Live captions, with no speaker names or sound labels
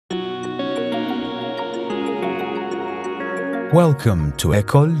Welcome to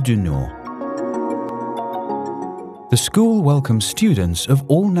École du Nord. The school welcomes students of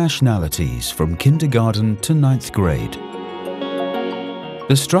all nationalities from kindergarten to 9th grade.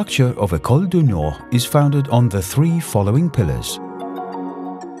 The structure of École du Nord is founded on the three following pillars: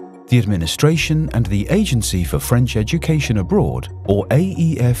 the administration and the Agency for French Education Abroad, or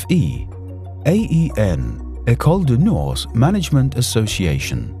AEFE, AEN, École du Nord's Management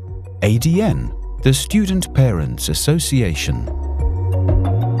Association, ADN, the Student Parents Association,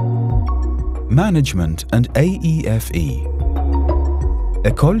 Management and AEFE.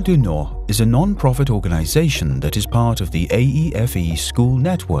 École du Nord is a non-profit organization that is part of the AEFE school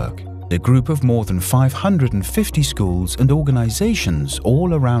network, a group of more than 550 schools and organizations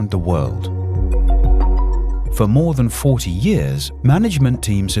all around the world. For more than 40 years, management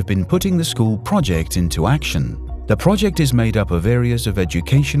teams have been putting the school project into action. The project is made up of areas of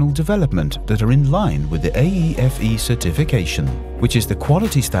educational development that are in line with the AEFE certification, which is the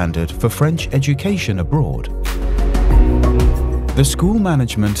quality standard for French education abroad. The school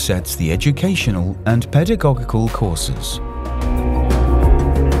management sets the educational and pedagogical courses.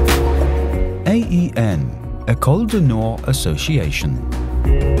 AEN, École du Nord Association.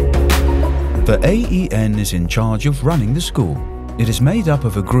 The AEN is in charge of running the school. It is made up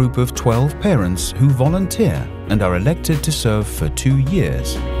of a group of 12 parents who volunteer and are elected to serve for 2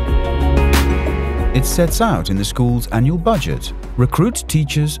 years. It sets out in the school's annual budget, recruits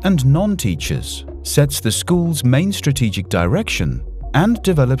teachers and non-teachers, sets the school's main strategic direction, and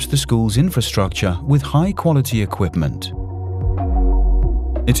develops the school's infrastructure with high-quality equipment.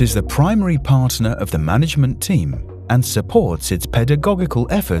 It is the primary partner of the management team and supports its pedagogical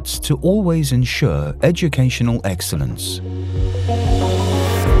efforts to always ensure educational excellence.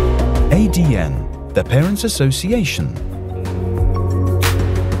 ADN, the Parents Association.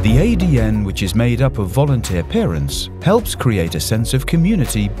 The ADN, which is made up of volunteer parents, helps create a sense of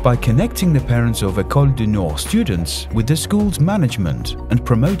community by connecting the parents of École du Nord students with the school's management and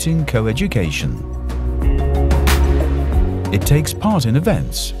promoting co-education. It takes part in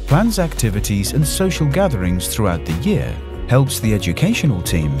events, plans activities and social gatherings throughout the year, helps the educational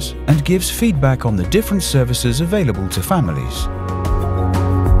teams, and gives feedback on the different services available to families.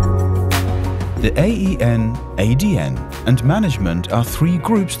 The AEN, ADN and management are three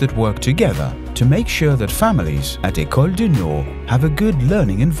groups that work together to make sure that families at École du Nord have a good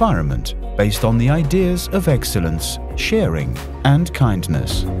learning environment based on the ideas of excellence, sharing and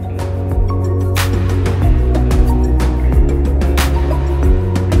kindness.